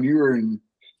back when you were in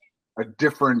a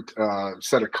different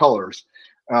set of colors,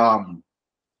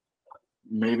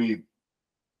 maybe.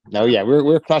 No, yeah,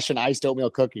 we're crushing iced oatmeal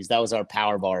cookies. That was our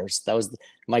power bars. That was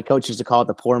my coach used to call it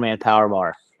the poor man power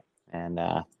bar. And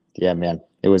yeah, man,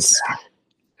 it was.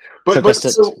 But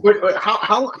so wait,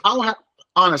 how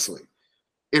honestly,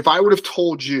 if I would have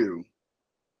told you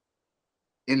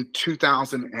in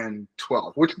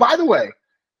 2012, which by the way,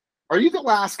 are you the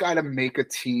last guy to make a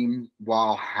team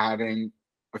while having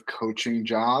a coaching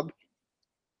job?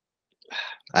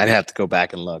 I'd have to go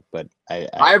back and look, but I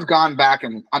have gone back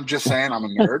and I'm just saying I'm a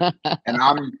nerd, and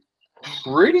I'm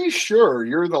pretty sure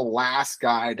you're the last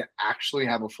guy to actually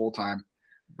have a full-time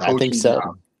coaching I think so.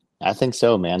 job. I think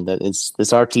so, man. That it's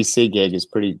this RTC gig is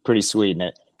pretty sweet,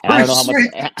 and I don't know how much.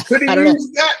 Could have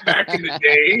used that back in the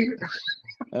day.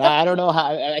 I don't know how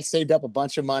I saved up a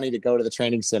bunch of money to go to the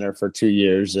training center for 2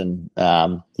 years. And,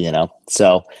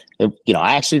 so,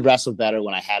 I actually wrestled better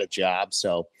when I had a job.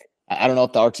 So I don't know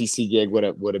if the RTC gig would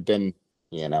have been,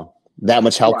 that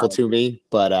much helpful to me,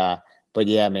 but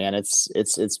yeah, man, it's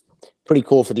pretty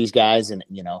cool for these guys. And,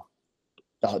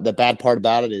 the bad part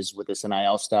about it is with this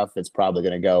NIL stuff, it's probably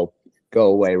going to go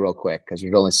away real quick, because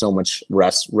there's only so much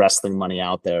wrestling money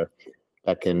out there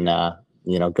that can,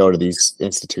 go to these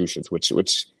institutions, which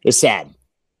is sad.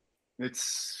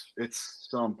 It's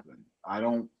something. I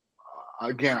don't.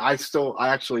 Again, I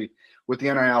actually with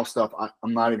the NIL stuff,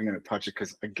 I'm not even going to touch it,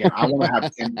 because again, I want to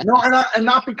have and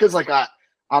not because like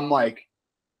I'm like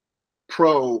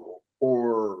pro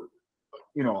or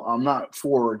I'm not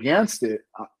for or against it.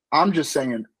 I'm just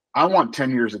saying I want 10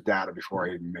 years of data before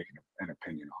I even make an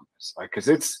opinion on this, like, because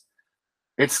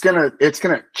it's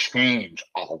gonna change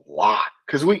a lot,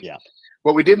 because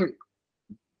what we didn't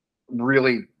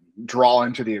really draw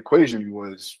into the equation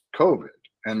was COVID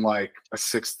and like a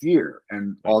 6th year,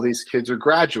 and all these kids are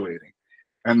graduating,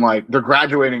 and like they're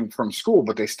graduating from school,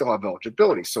 but they still have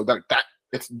eligibility. So that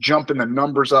it's jumping the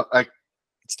numbers up. Like,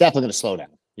 it's definitely going to slow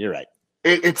down. You're right.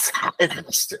 It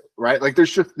has to, right? Like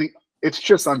it's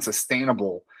just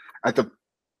unsustainable at the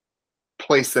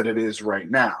place that it is right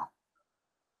now.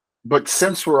 But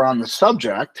since we're on the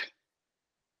subject,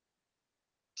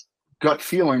 gut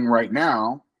feeling right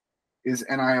now, is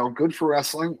NIL good for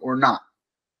wrestling or not?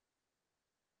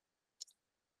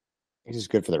 It is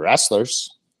good for the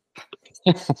wrestlers.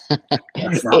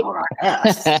 That's not what I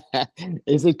asked.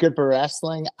 Is it good for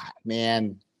wrestling?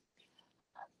 Man,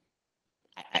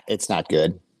 it's not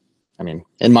good. I mean,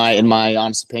 in my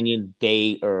honest opinion,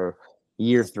 day or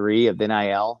year 3 of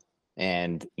NIL,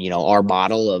 and our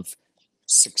model of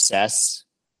success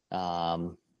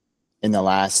in the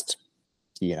last,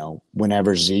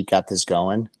 whenever Zeke got this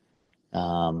going,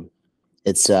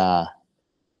 it's gonna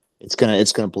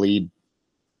bleed.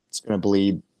 It's gonna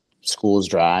bleed schools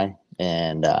dry,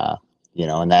 and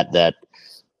and that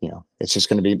it's just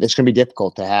gonna be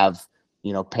difficult to have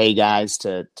pay guys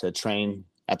to train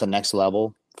at the next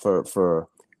level for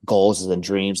goals and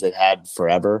dreams they've had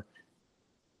forever.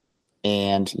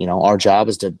 And our job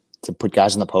is to put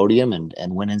guys on the podium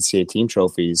and win NCAA team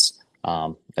trophies.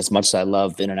 As much as I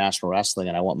love international wrestling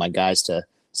and I want my guys to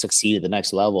succeed at the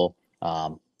next level,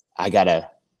 I gotta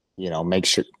make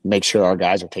sure our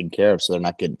guys are taken care of, so they're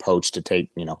not getting poached to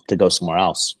go somewhere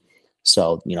else.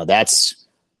 So that's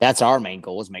our main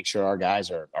goal, is make sure our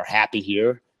guys are happy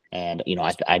here, and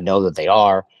I know that they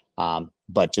are,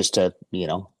 but just to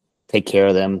take care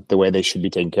of them the way they should be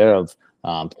taken care of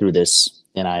through this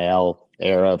NIL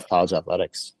era of college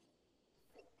athletics.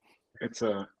 It's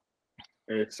a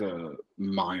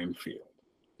minefield.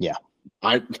 Yeah.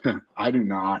 I do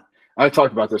not. I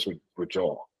talked about this with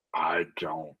Joel. I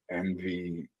don't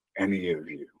envy any of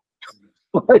you.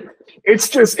 Like,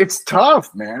 it's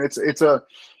tough, man. It's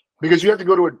because you have to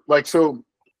go to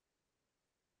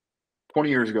 20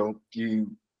 years ago,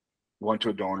 you went to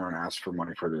a donor and asked for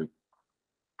money for the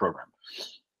program.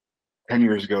 10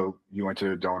 years ago, you went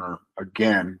to a donor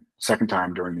again, second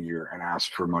time during the year, and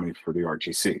asked for money for the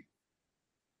RTC.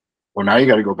 Well, now you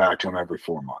got to go back to them every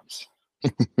 4 months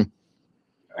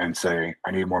and say,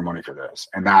 I need more money for this.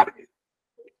 And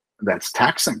that's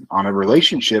taxing on a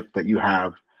relationship that you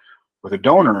have with a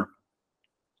donor.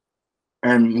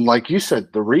 And like you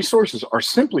said, the resources are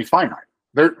simply finite.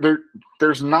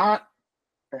 There's not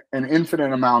an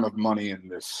infinite amount of money in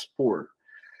this sport.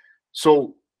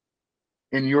 So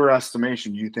in your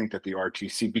estimation, you think that the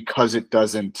RTC, because it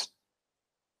doesn't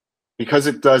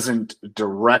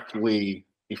directly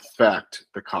affect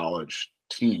the college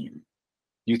team,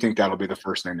 you think that'll be the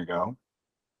first thing to go?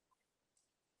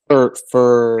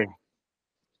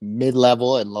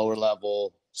 mid-level and lower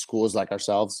level schools like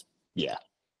ourselves, yeah.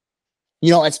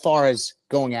 As far as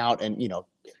going out and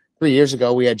 3 years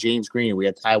ago we had James Green, we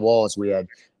had Ty Walls, we had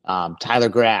Tyler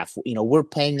Graff. We're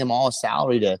paying them all a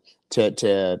salary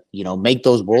to make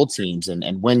those world teams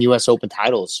and win U.S. Open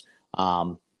titles.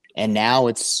 And now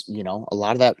it's a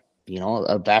lot of that,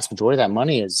 a vast majority of that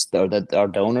money is that our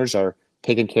donors are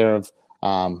taking care of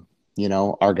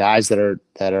our guys that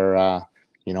are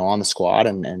on the squad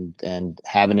and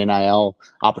having NIL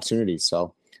opportunities.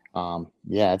 So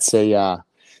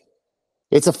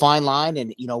it's a fine line,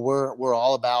 and we're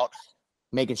all about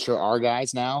making sure our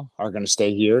guys now are going to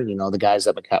stay here. The guys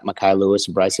that Makai Lewis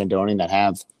and Bryce Andoni that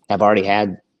have already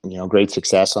had great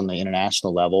success on the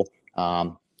international level.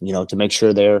 To make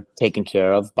sure they're taken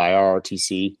care of by our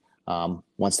RTC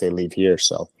once they leave here.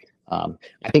 So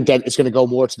I think that it's going to go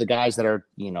more to the guys that are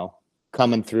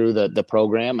coming through the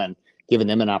program and giving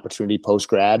them an opportunity post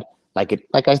grad. I think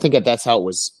that's how it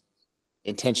was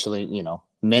intentionally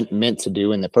meant to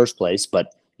do in the first place.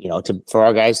 But for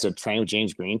our guys to train with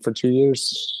James Green for 2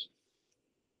 years,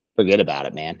 forget about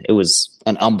it, man. It was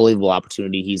an unbelievable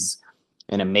opportunity. He's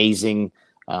an amazing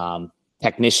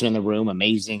technician in the room,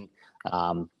 amazing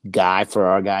guy for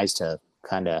our guys to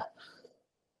kind of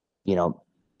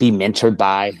be mentored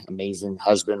by, amazing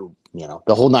husband,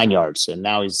 the whole 9 yards. And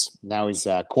now he's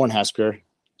Cornhusker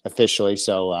officially.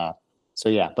 So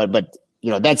yeah, but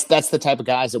that's the type of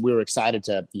guys that we were excited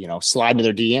to slide into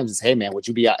their DMs and say, hey man, would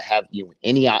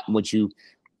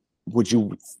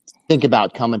you think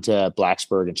about coming to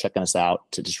Blacksburg and checking us out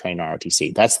to train our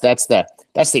RTC? That's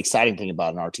the exciting thing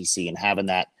about an RTC, and having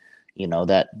that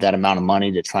that amount of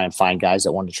money to try and find guys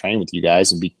that want to train with you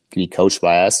guys and be coached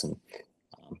by us. And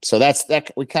so that's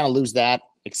we kind of lose that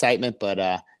excitement, but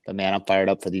man, I'm fired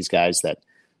up for these guys that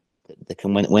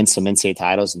can win some NCAA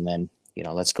titles, and then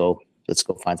let's go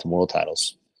find some world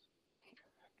titles.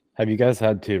 Have you guys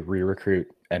had to re-recruit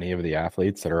any of the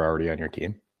athletes that are already on your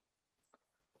team?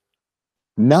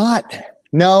 No.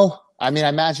 I mean, I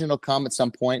imagine it'll come at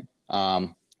some point.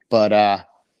 But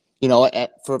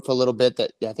for a little bit,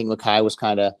 that I think Makai was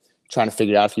kind of trying to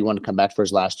figure out if he wanted to come back for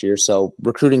his last year. So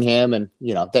recruiting him, and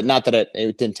that not that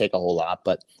it didn't take a whole lot,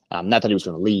 but not that he was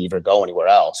going to leave or go anywhere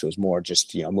else. It was more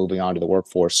just moving on to the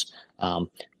workforce.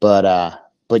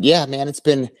 But yeah, man, it's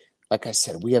been, like I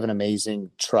said, we have an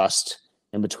amazing trust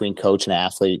in between coach and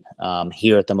athlete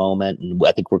here at the moment, and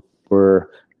I think we're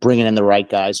bringing in the right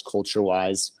guys culture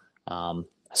wise.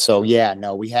 So yeah,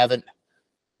 no, we haven't,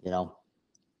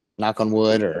 knock on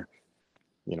wood, or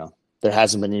there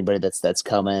hasn't been anybody that's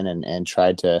come in and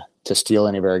tried to steal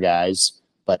any of our guys.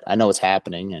 But I know it's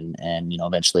happening, and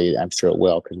eventually I'm sure it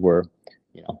will, because we're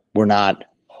not,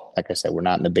 like I said, we're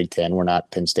not in the Big Ten, we're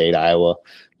not Penn State, Iowa,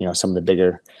 some of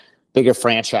the bigger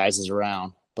franchises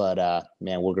around. But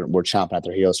man, we're chomping at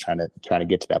their heels trying to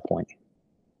get to that point.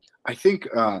 I think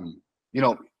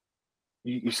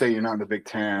you say you're not in the Big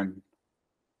Ten,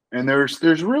 and there's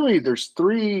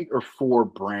 3 or 4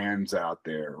 brands out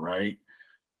there, right?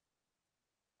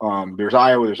 There's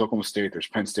Iowa, there's Oklahoma State, there's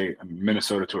Penn State, and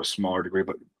Minnesota to a smaller degree,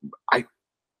 but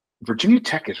Virginia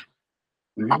Tech is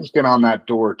knocking on that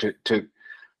door to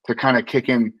kind of kick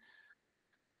in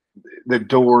the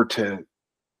door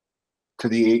for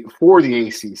the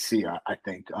ACC. I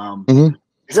think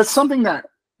is that something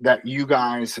that you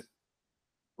guys,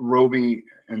 Roby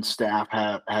and staff,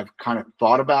 have kind of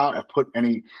thought about, have put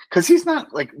any, because he's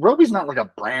not like, Roby's not like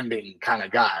a branding kind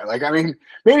of guy. Like, I mean,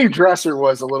 maybe Dresser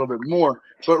was a little bit more,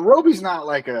 but Roby's not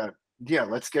like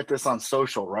let's get this on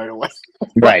social right away.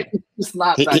 Right. It's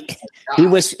not he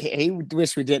wish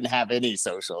we didn't have any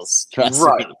socials. Trust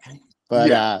me. But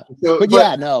yeah.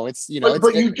 It's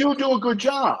but you do a good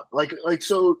job. Like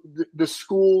so the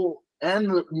school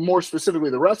and more specifically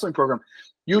the wrestling program,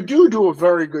 you do a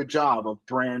very good job of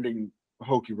branding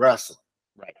Hokie wrestling.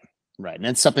 Right. And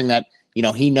it's something that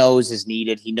he knows is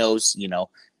needed. He knows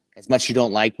as much you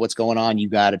don't like what's going on, you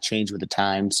got to change with the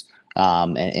times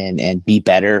and be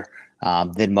better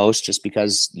than most, just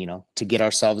because to get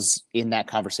ourselves in that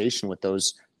conversation with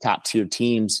those top tier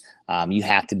teams, you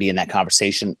have to be in that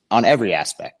conversation on every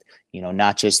aspect,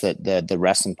 not just the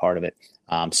wrestling part of it.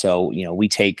 So we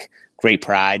take great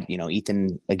pride.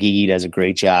 Ethan Agigi does a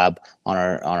great job on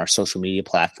our social media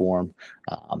platform.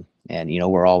 And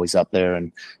we're always up there,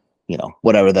 and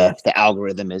whatever the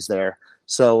algorithm is there.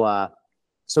 So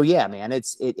yeah, man,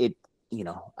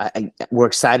 we're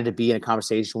excited to be in a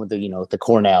conversation with the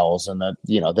Cornells and the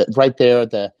right there,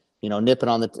 nipping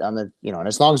on the and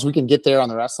as long as we can get there on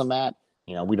the wrestling mat,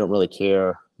 we don't really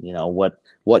care,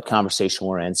 what conversation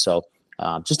we're in. So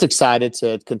just excited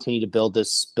to continue to build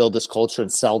this culture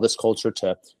and sell this culture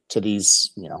to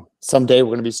these, someday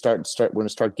we're going to start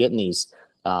getting these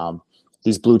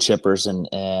blue chippers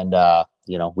and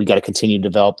we got to continue to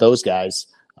develop those guys.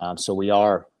 So we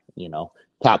are,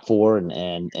 top 4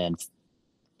 and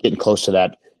getting close to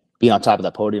that, being on top of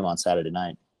that podium on Saturday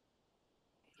night.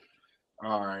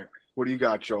 All right. What do you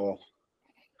got, Joel?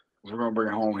 We're going to bring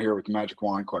it home here with the magic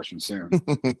wand question soon.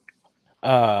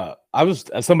 I was,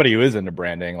 as somebody who is into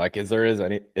branding, like, is there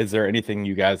anything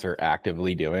you guys are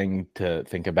actively doing to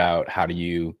think about how do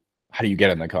you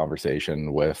get in the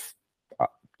conversation with,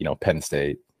 Penn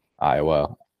State,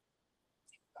 Iowa?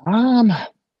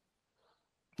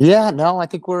 Yeah, no, I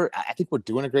think we're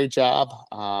doing a great job.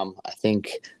 I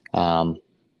think,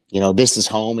 this is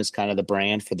home is kind of the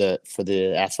brand for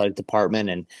the athletic department.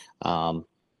 And,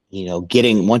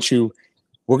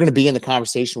 we're going to be in the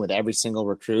conversation with every single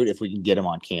recruit if we can get them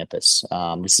on campus.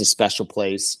 This is a special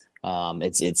place.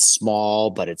 It's small,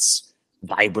 but it's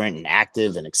vibrant and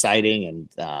active and exciting. And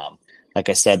like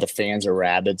I said, the fans are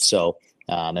rabid. So,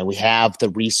 and we have the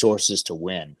resources to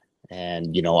win.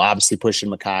 And obviously pushing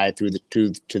Mackay through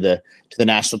to the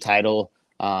national title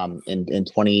in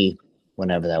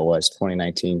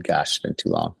 2019. Gosh, it's been too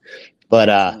long. But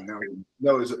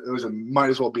no, it was might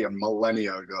as well be a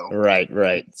millennia ago.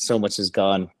 Right. So much has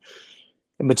gone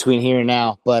in between here and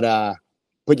now. But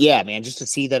yeah, man, just to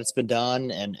see that it's been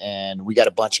done, and we got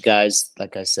a bunch of guys,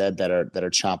 like I said, that are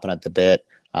chomping at the bit.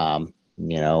 That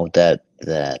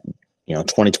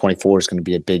 2024 is going to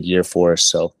be a big year for us.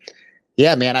 So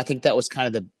yeah, man, I think that was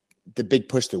kind of the big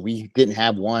push, that we didn't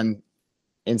have one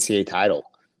NCAA title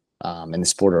in the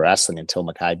sport of wrestling until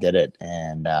Mackay did it.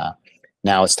 And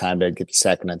now it's time to get the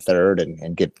second and third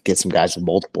and get some guys with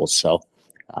multiples. So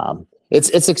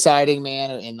it's exciting, man.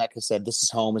 And like I said, this is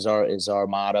home is our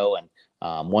motto. And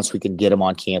once we can get them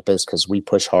on campus, because we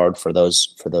push hard for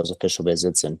those official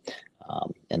visits, and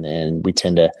then we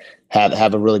tend to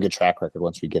have a really good track record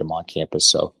once we get them on campus.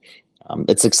 So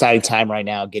it's an exciting time right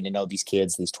now, getting to know these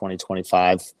kids, these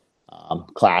 2025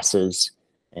 classes,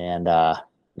 and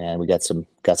we got some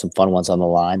fun ones on the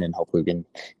line, and hopefully we can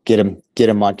get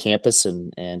them on campus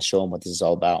and show them what this is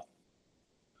all about.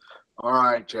 All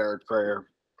right, Jared Frayer.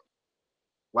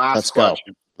 Last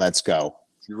question. Let's go.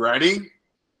 You ready?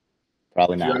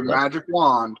 Probably if not. You had a magic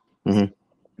wand, mm-hmm. and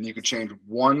you could change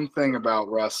one thing about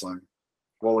wrestling.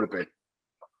 What would it be?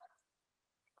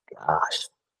 Gosh,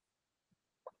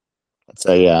 it's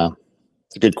a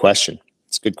good question.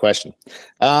 It's a good question.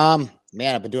 Man,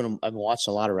 I've been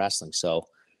watching a lot of wrestling, so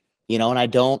and I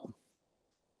don't,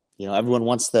 everyone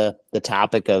wants the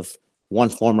topic of one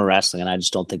form of wrestling, and I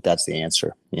just don't think that's the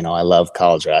answer. I love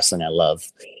college wrestling. I love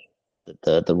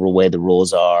the way the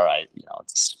rules are.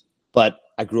 But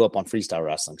I grew up on freestyle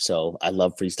wrestling, so I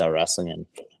love freestyle wrestling, and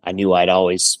I knew I'd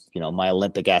always, my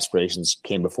Olympic aspirations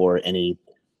came before any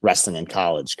wrestling in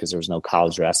college, because there was no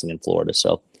college wrestling in Florida.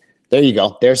 So there you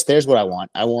go. There's what I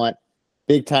want. I want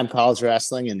big time college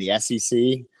wrestling in the SEC.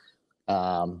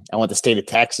 I want the state of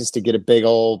Texas to get a big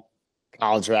old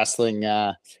college wrestling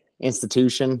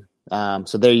institution.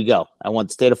 So there you go. I want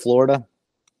the state of Florida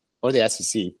or the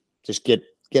SEC. Just get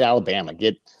Alabama,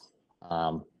 get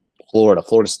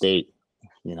Florida State.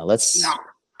 Let's. No,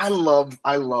 I love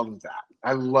that.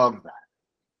 I love that.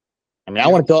 I mean, I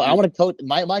want to coach.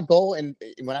 My goal, and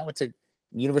when I went to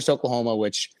University of Oklahoma,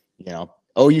 which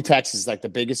OU Texas is like the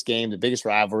biggest game, the biggest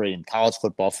rivalry in college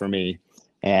football for me.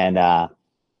 And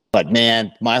but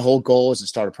man, my whole goal is to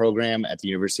start a program at the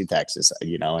University of Texas.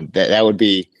 And that would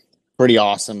be pretty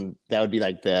awesome. That would be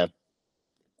like the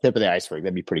tip of the iceberg.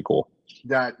 That'd be pretty cool.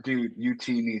 That dude, UT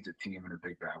needs a team in a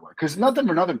big bad way. Because nothing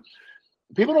for nothing,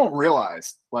 people don't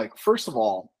realize. Like, first of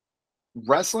all,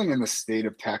 wrestling in the state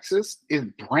of Texas is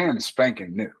brand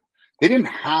spanking new. They didn't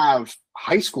have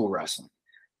high school wrestling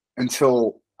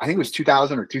until I think it was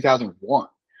 2000 or 2001,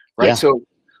 right? Yeah. So,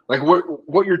 like,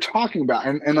 what you're talking about,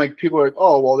 and like people are like,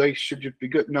 oh, well, they should just be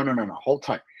good. No, hold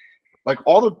tight. Like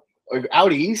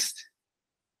out east,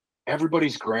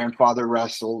 everybody's grandfather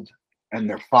wrestled and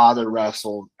their father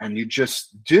wrestled, and you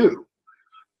just do,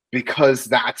 because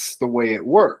that's the way it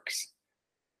works.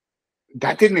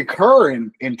 That didn't occur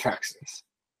in Texas.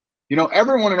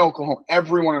 Everyone in Oklahoma,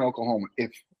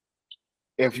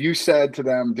 if you said to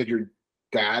them, did your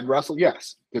dad wrestle?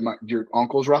 Yes. Did your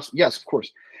uncles wrestle? Yes, of course.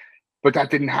 But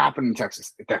that didn't happen in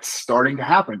Texas. That's starting to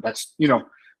happen. That's,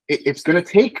 it's going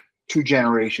to take 2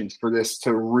 generations for this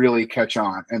to really catch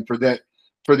on, and for the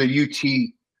UT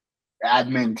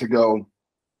admin to go,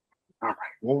 all right,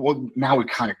 well now we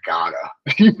kind of gotta,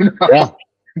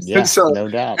 Yeah. So, no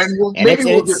doubt. And we'll get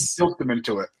guilt them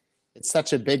into it. it's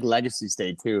such a big legacy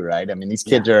state too, right? I mean, these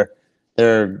kids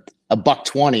they're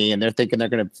 $120 and they're thinking they're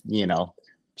going to,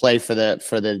 play for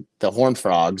the Horned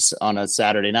Frogs on a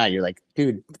Saturday night. You're like,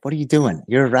 dude, what are you doing?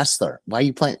 You're a wrestler. Why are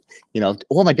you playing?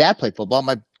 Well, my dad played football.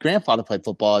 My grandfather played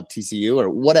football at TCU or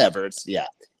whatever. It's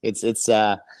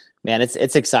man,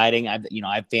 it's exciting. I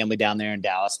have family down there in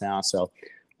Dallas now, so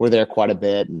we're there quite a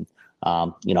bit. And,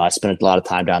 I spent a lot of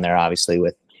time down there, obviously,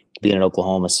 with being in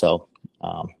Oklahoma. So,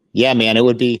 yeah, man,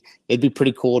 it'd be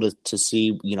pretty cool to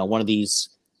see, one of these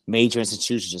major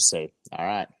institutions just say, all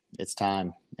right, it's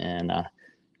time. And,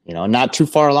 not too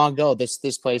far long ago,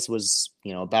 this place was,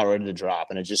 about ready to drop.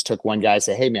 And it just took one guy to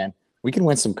say, hey, man, we can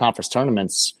win some conference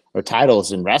tournaments or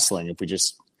titles in wrestling if we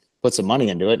just put some money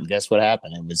into it. And guess what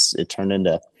happened? It turned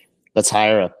into, let's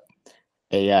hire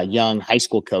a young high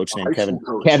school coach named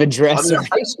Kevin Dresser. I'm a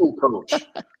high school coach.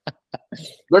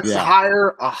 Let's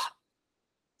hire.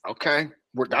 Okay.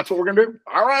 That's what we're going to do.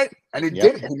 All right. And he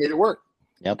did. He made it work.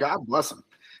 Yep. God bless him.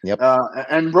 Yep.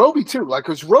 And Roby too,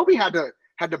 because Roby had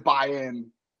to buy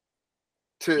in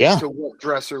to what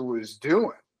Dresser was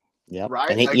doing. Yeah. Right.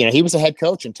 And he was a head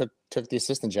coach and took the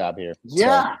assistant job here.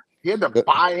 Yeah. So. He had to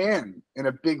buy in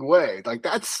a big way. Like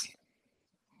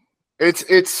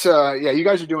it's you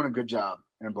guys are doing a good job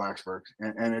in Blacksburg,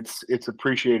 and it's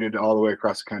appreciated all the way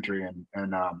across the country.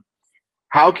 And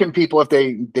how can people, if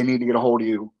they need to get a hold of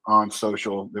you on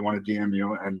social, they want to DM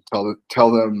you and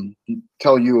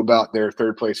tell you about their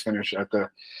third place finish at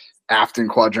the Afton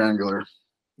Quadrangular?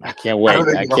 I can't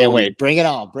wait. Bring it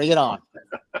on.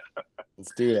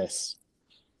 Let's do this.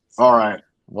 All right.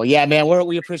 Well, yeah, man,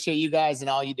 we appreciate you guys and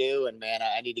all you do. And man,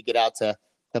 I need to get out to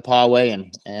Poway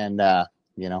and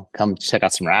come check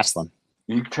out some wrestling.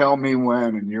 You tell me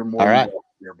when, and you're more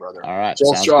here, brother. All right.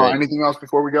 Shaw, anything else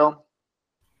before we go?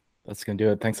 That's going to do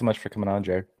it. Thanks so much for coming on,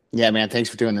 Jared. Yeah, man. Thanks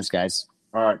for doing this, guys.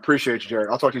 All right. Appreciate you, Jared.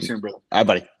 I'll talk to you soon, brother. All right,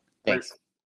 buddy. Thanks.